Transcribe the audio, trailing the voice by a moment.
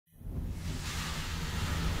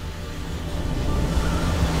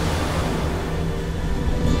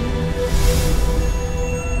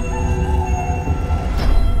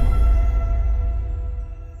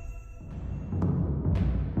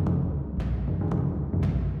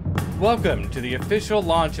Welcome to the official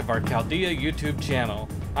launch of our Chaldea YouTube channel.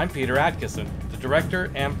 I'm Peter Adkison, the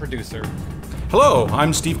director and producer. Hello,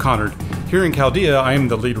 I'm Steve Conard. Here in Chaldea, I am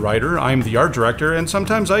the lead writer, I'm the art director, and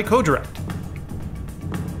sometimes I co-direct.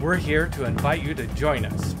 We're here to invite you to join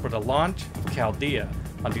us for the launch of Chaldea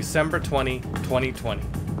on December 20, 2020.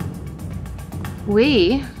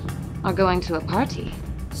 We are going to a party.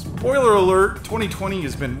 Spoiler alert, 2020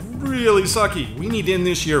 has been really sucky. We need to end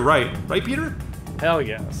this year right. Right, Peter? Hell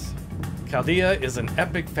yes. Chaldea is an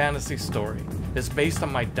epic fantasy story. It's based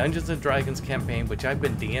on my Dungeons & Dragons campaign, which I've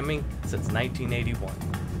been DMing since 1981.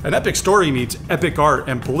 An epic story means epic art,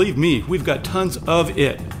 and believe me, we've got tons of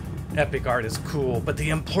it. Epic art is cool, but the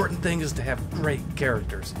important thing is to have great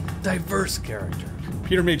characters. Diverse characters.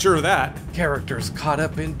 Peter made sure of that. Characters caught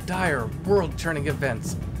up in dire, world-turning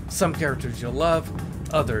events. Some characters you'll love,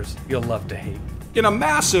 others you'll love to hate. In a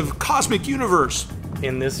massive cosmic universe.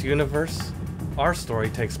 In this universe, our story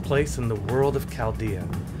takes place in the world of Chaldea,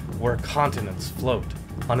 where continents float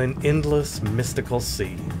on an endless mystical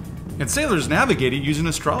sea. And sailors navigate it using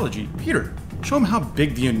astrology. Peter, show them how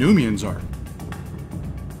big the Anumians are.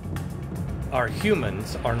 Our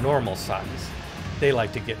humans are normal size. They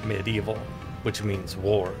like to get medieval, which means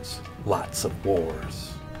wars. Lots of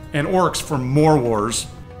wars. And orcs for more wars.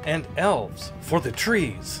 And elves for the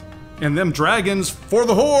trees. And them dragons for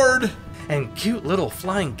the horde. And cute little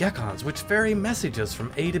flying geckos which ferry messages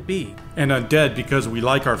from A to B. And undead because we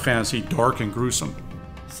like our fantasy dark and gruesome.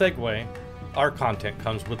 Segue, our content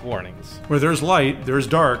comes with warnings. Where there's light, there's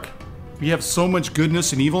dark. We have so much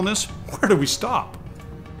goodness and evilness, where do we stop?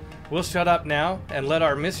 We'll shut up now and let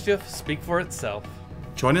our mischief speak for itself.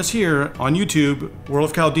 Join us here on YouTube, World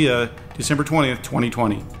of Chaldea, December 20th,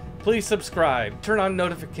 2020. Please subscribe, turn on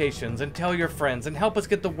notifications, and tell your friends, and help us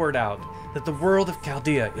get the word out that the world of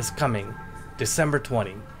Chaldea is coming December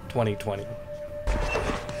 20, 2020.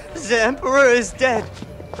 The Emperor is dead.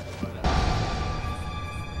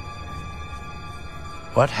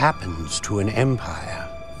 What happens to an empire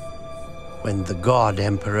when the God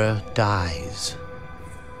Emperor dies?